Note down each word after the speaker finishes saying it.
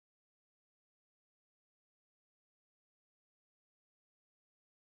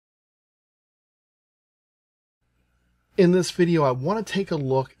In this video, I want to take a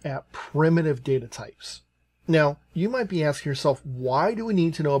look at primitive data types. Now, you might be asking yourself, why do we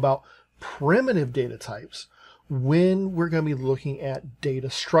need to know about primitive data types when we're going to be looking at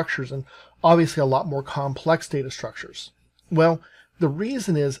data structures, and obviously a lot more complex data structures? Well, the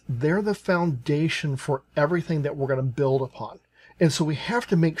reason is they're the foundation for everything that we're going to build upon. And so we have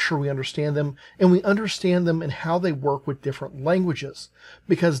to make sure we understand them, and we understand them and how they work with different languages,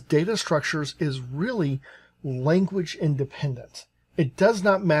 because data structures is really language independent. It does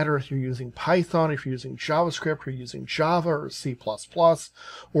not matter if you're using Python, if you're using JavaScript, or using Java or C++,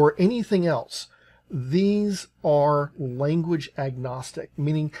 or anything else. These are language agnostic,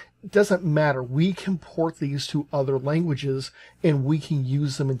 meaning it doesn't matter. We can port these to other languages, and we can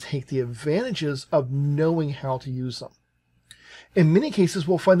use them and take the advantages of knowing how to use them. In many cases,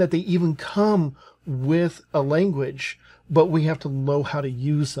 we'll find that they even come with a language, but we have to know how to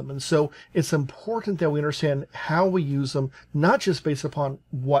use them. And so it's important that we understand how we use them, not just based upon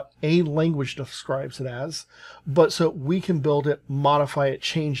what a language describes it as, but so we can build it, modify it,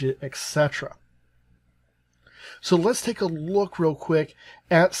 change it, etc. So let's take a look real quick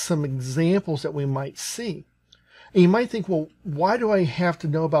at some examples that we might see. And you might think, well, why do I have to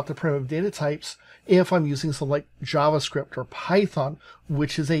know about the primitive data types if I'm using something like JavaScript or Python,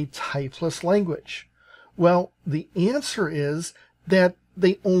 which is a typeless language? Well, the answer is that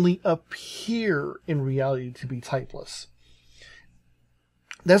they only appear in reality to be typeless.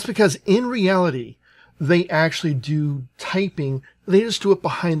 That's because in reality, they actually do typing. They just do it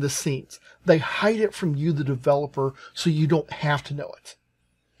behind the scenes. They hide it from you, the developer, so you don't have to know it.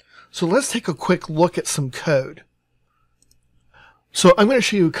 So let's take a quick look at some code. So I'm going to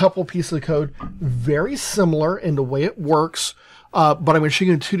show you a couple pieces of code, very similar in the way it works, but I'm going to show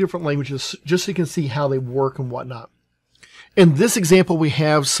you in two different languages just so you can see how they work and whatnot. In this example, we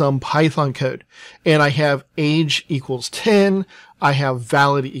have some Python code, and I have age equals 10, I have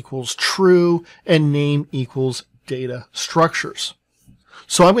valid equals true, and name equals data structures.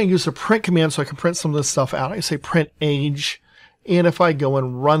 So I'm going to use the print command so I can print some of this stuff out. I say print age, and if I go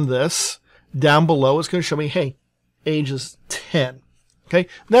and run this, down below it's going to show me, hey, age is 10. Okay,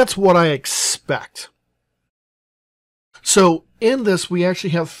 that's what I expect. So in this, we actually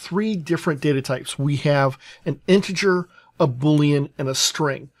have three different data types. We have an integer, a Boolean, and a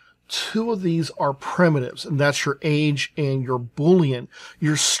string. Two of these are primitives, and that's your age and your Boolean.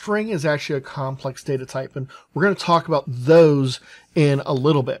 Your string is actually a complex data type, and we're going to talk about those in a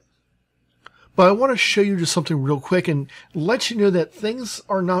little bit. But I want to show you just something real quick and let you know that things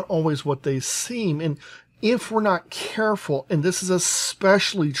are not always what they seem. And if we're not careful, and this is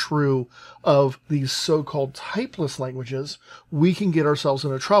especially true of these so-called typeless languages, we can get ourselves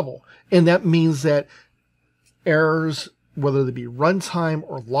into trouble. And that means that errors, whether they be runtime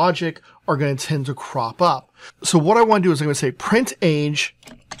or logic, are going to tend to crop up. So what I want to do is I'm going to say print age,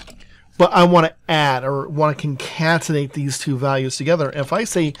 but I want to add or want to concatenate these two values together. If I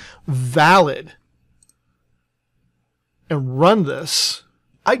say valid and run this,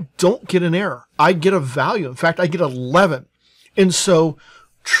 I don't get an error. I get a value. In fact, I get 11. And so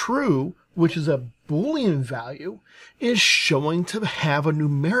true, which is a Boolean value, is showing to have a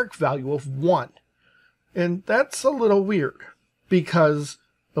numeric value of 1. And that's a little weird because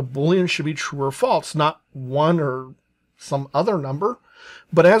a Boolean should be true or false, not 1 or some other number.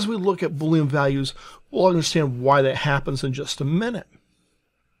 But as we look at Boolean values, we'll understand why that happens in just a minute.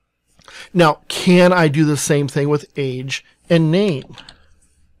 Now, can I do the same thing with age and name?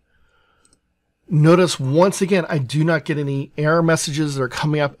 Notice once again, I do not get any error messages that are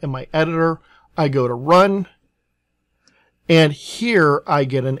coming up in my editor. I go to run, and here I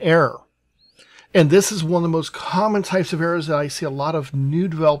get an error. And this is one of the most common types of errors that I see a lot of new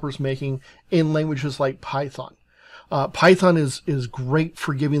developers making in languages like Python. Python is great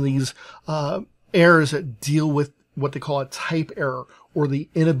for giving these errors that deal with what they call a type error, or the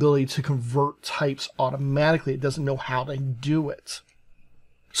inability to convert types automatically. It doesn't know how to do it.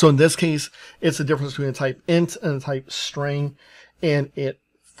 So in this case, it's the difference between a type int and a type string, and it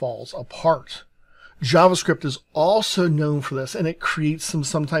falls apart. JavaScript is also known for this, and it creates some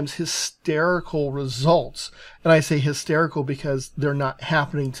sometimes hysterical results. And I say hysterical because they're not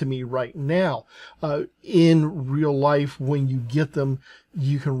happening to me right now. In real life, when you get them,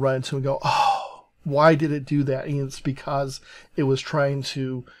 you can run into and go, oh, why did it do that? And it's because it was trying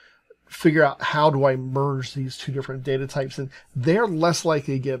to figure out how do I merge these two different data types, and they're less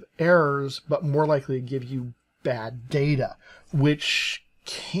likely to give errors, but more likely to give you bad data, which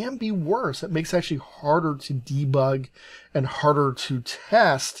can be worse. It makes it actually harder to debug and harder to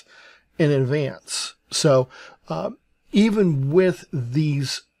test in advance. So even with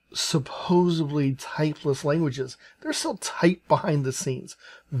these supposedly typeless languages, they're still typed behind the scenes.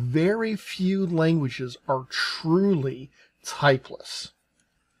 Very few languages are truly typeless.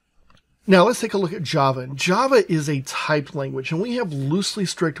 Now let's take a look at Java. Java is a typed language, and we have loosely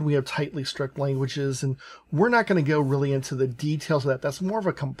strict and we have tightly strict languages, and we're not going to go really into the details of that. That's more of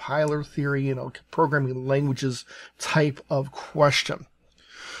a compiler theory, programming languages type of question.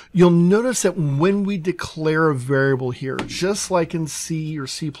 You'll notice that when we declare a variable here, just like in C or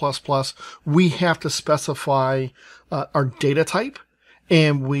C++, we have to specify our data type,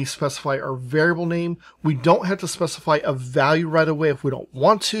 and we specify our variable name. We don't have to specify a value right away if we don't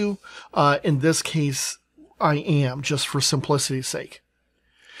want to. In this case, I am, just for simplicity's sake.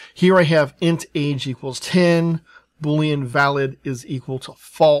 Here I have int age equals 10, boolean valid is equal to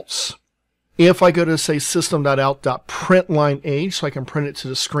false. If I go to, say, system.out.println age, so I can print it to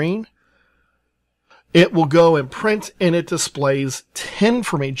the screen, it will go and print, and it displays 10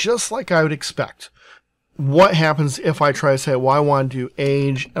 for me, just like I would expect. What happens if I try to say, well, I want to do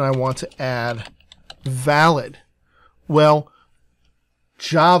age and I want to add valid? Well,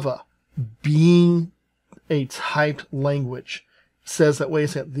 Java, being a typed language, says that, wait a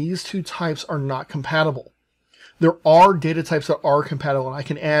second, these two types are not compatible. There are data types that are compatible, and I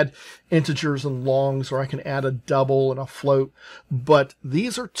can add integers and longs, or I can add a double and a float, but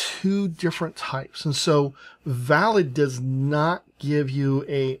these are two different types. And so valid does not give you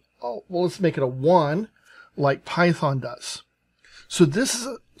a, oh, well, let's make it a 1, like Python does. So this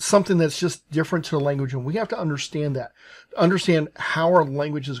is something that's just different to the language, and we have to understand that, understand how our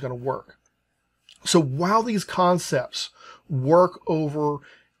language is going to work. So while these concepts work over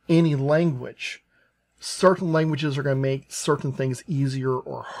any language, certain languages are going to make certain things easier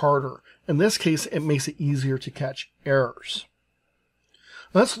or harder. In this case, it makes it easier to catch errors.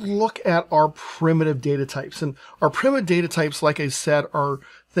 Let's look at our primitive data types. And our primitive data types, like I said, are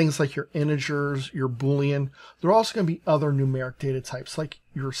things like your integers, your Boolean. There are also going to be other numeric data types, like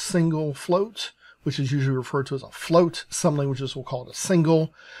your single float, which is usually referred to as a float. Some languages will call it a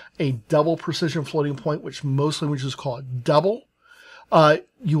single. A double precision floating point, which most languages call a double.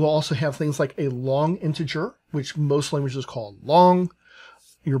 You will also have things like a long integer, which most languages call long.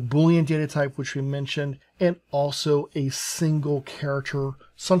 Your Boolean data type, which we mentioned, and also a single character,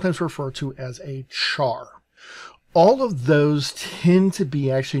 sometimes referred to as a char. All of those tend to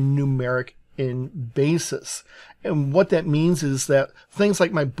be actually numeric in basis. And what that means is that things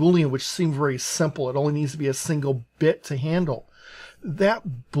like my Boolean, which seem very simple, it only needs to be a single bit to handle. That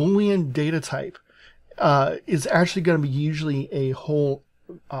Boolean data type is actually going to be usually a whole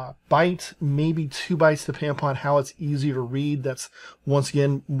byte, maybe 2 bytes, depending upon how it's easy to read. That's, once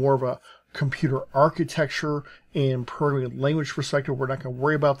again, more of a computer architecture and programming language perspective. We're not going to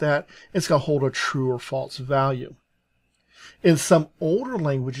worry about that. It's going to hold a true or false value. In some older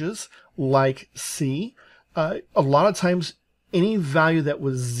languages, like C, a lot of times any value that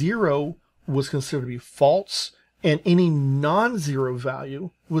was 0 was considered to be false, and any non-zero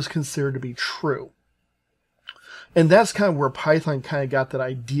value was considered to be true. And that's kind of where Python kind of got that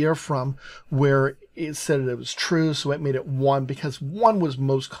idea from, where it said that it was true, so it made it 1, because 1 was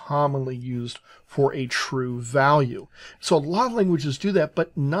most commonly used for a true value. So a lot of languages do that,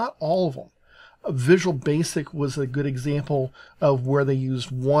 but not all of them. Visual Basic was a good example of where they used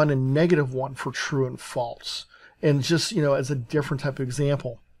 1 and -1 for true and false. And just, as a different type of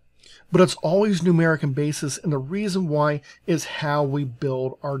example. But it's always numeric in basis, and the reason why is how we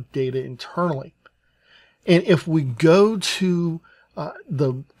build our data internally. And if we go to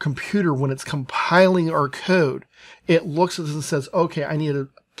the computer when it's compiling our code, it looks at this and says, okay, I need a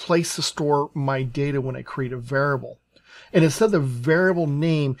place to store my data when I create a variable. And instead of the variable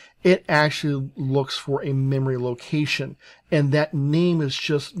name, it actually looks for a memory location. And that name is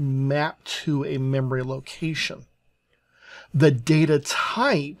just mapped to a memory location. The data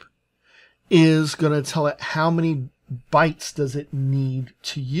type is going to tell it how many bytes does it need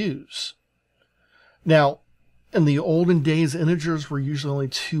to use. Now, in the olden days, integers were usually only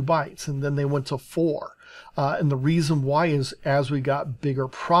 2 bytes, and then they went to 4. And the reason why is as we got bigger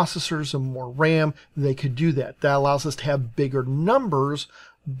processors and more RAM, they could do that. That allows us to have bigger numbers,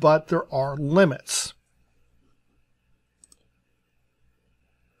 but there are limits.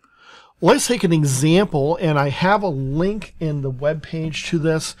 Let's take an example, and I have a link in the web page to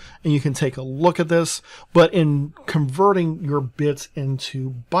this, and you can take a look at this. But in converting your bits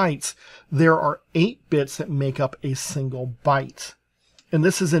into bytes, there are 8 bits that make up a single byte. And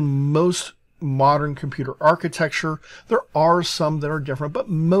this is in most modern computer architecture. There are some that are different, but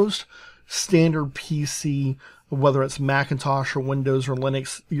most standard PC, whether it's Macintosh or Windows or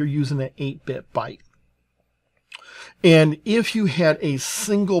Linux, you're using an 8-bit byte. And if you had a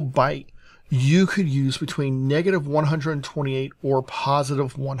single byte, you could use between negative 128 or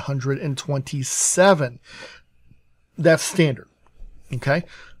positive 127. That's standard. Okay.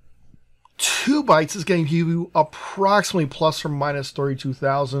 2 bytes is going to give you approximately plus or minus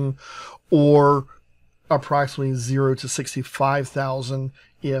 32,000 or approximately 0 to 65,000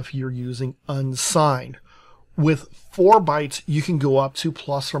 if you're using unsigned. With 4 bytes, you can go up to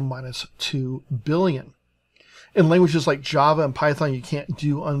plus or minus 2 billion. In languages like Java and Python, you can't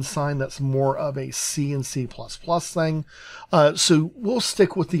do unsigned. That's more of a C and C++ thing. So we'll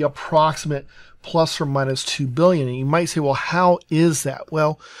stick with the approximate plus or minus 2 billion. And you might say, well, how is that?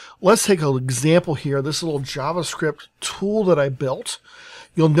 Well, let's take an example here. This little JavaScript tool that I built.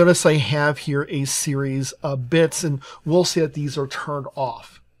 You'll notice I have here a series of bits, and we'll see that these are turned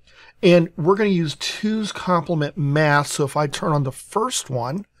off. And we're going to use 2's complement math. So if I turn on the first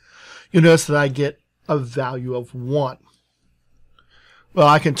one, you'll notice that I get a value of 1. Well,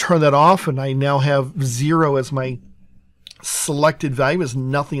 I can turn that off, and I now have 0 as my selected value as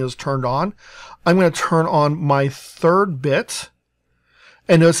nothing is turned on. I'm going to turn on my third bit,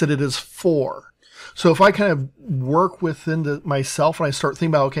 and notice that it is 4. So if I kind of work within myself and I start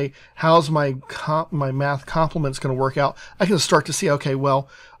thinking about, okay, how's my math complements going to work out, I can start to see, okay, well,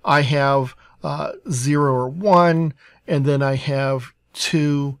 I have 0 or 1, and then I have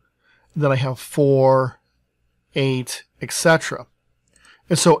 2, then I have 4, 8, etc.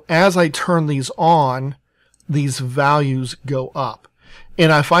 And so as I turn these on, these values go up.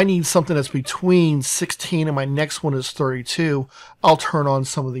 And if I need something that's between 16 and my next one is 32, I'll turn on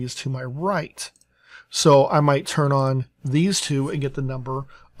some of these to my right. So I might turn on these two and get the number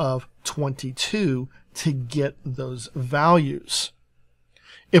of 22 to get those values.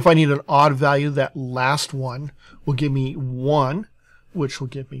 If I need an odd value, that last one will give me 1, which will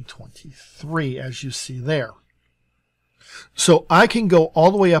give me 23, as you see there. So I can go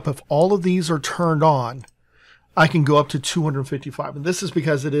all the way up. If all of these are turned on, I can go up to 255. And this is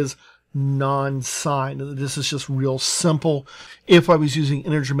because it is non-signed. This is just real simple. If I was using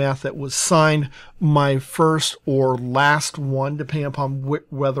integer math that was signed, my first or last one, depending upon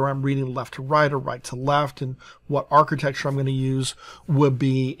whether I'm reading left to right or right to left and what architecture I'm going to use, would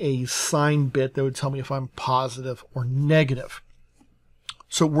be a signed bit that would tell me if I'm positive or negative.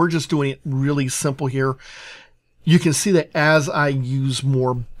 So we're just doing it really simple here. You can see that as I use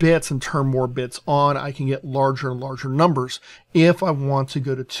more bits and turn more bits on, I can get larger and larger numbers. If I want to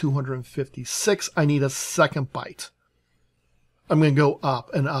go to 256, I need a second byte. I'm going to go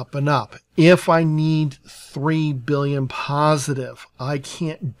up and up and up. If I need 3 billion positive, I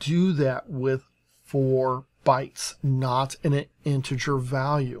can't do that with 4 bytes, not an integer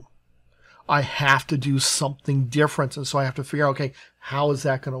value. I have to do something different. And so I have to figure out, okay, how is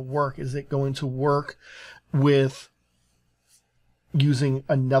that going to work? Is it going to work with using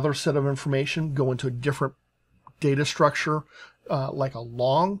another set of information, go into a different data structure, like a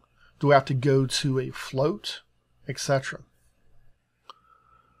long? Do I have to go to a float, etc.?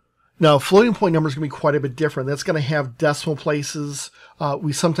 Now, floating point numbers are going to be quite a bit different. That's going to have decimal places.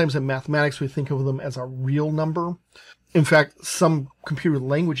 We sometimes in mathematics, we think of them as a real number. In fact, some computer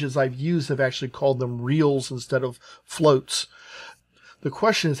languages I've used have actually called them reals instead of floats. The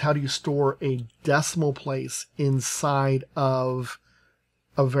question is, how do you store a decimal place inside of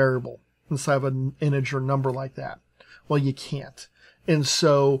a variable, inside of an integer number like that? Well, you can't. And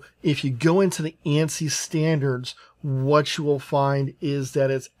so if you go into the ANSI standards, what you will find is that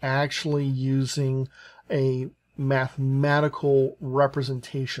it's actually using a mathematical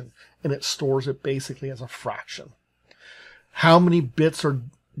representation, and it stores it basically as a fraction. How many bits are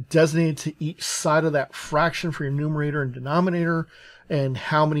designated to each side of that fraction for your numerator and denominator, and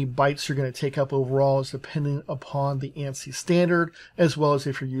how many bytes you're going to take up overall is dependent upon the ANSI standard, as well as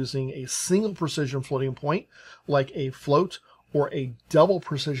if you're using a single precision floating point like a float or a double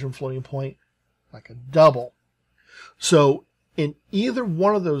precision floating point like a double. So in either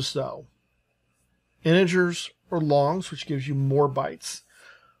one of those, though, integers or longs, which gives you more bytes,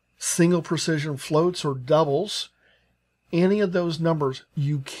 single precision floats or doubles, any of those numbers,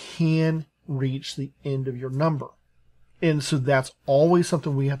 you can reach the end of your number. And so that's always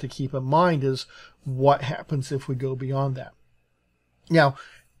something we have to keep in mind, is what happens if we go beyond that. Now,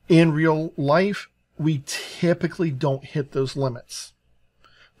 in real life, we typically don't hit those limits.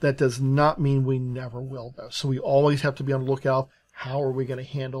 That does not mean we never will, though. So we always have to be on the lookout. How are we going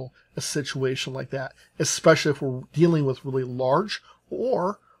to handle a situation like that, especially if we're dealing with really large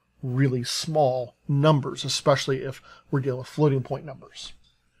or really small numbers, especially if we're dealing with floating point numbers.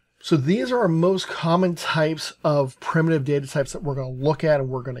 So these are our most common types of primitive data types that we're going to look at and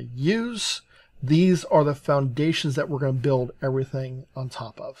we're going to use. These are the foundations that we're going to build everything on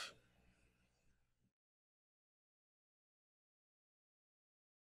top of.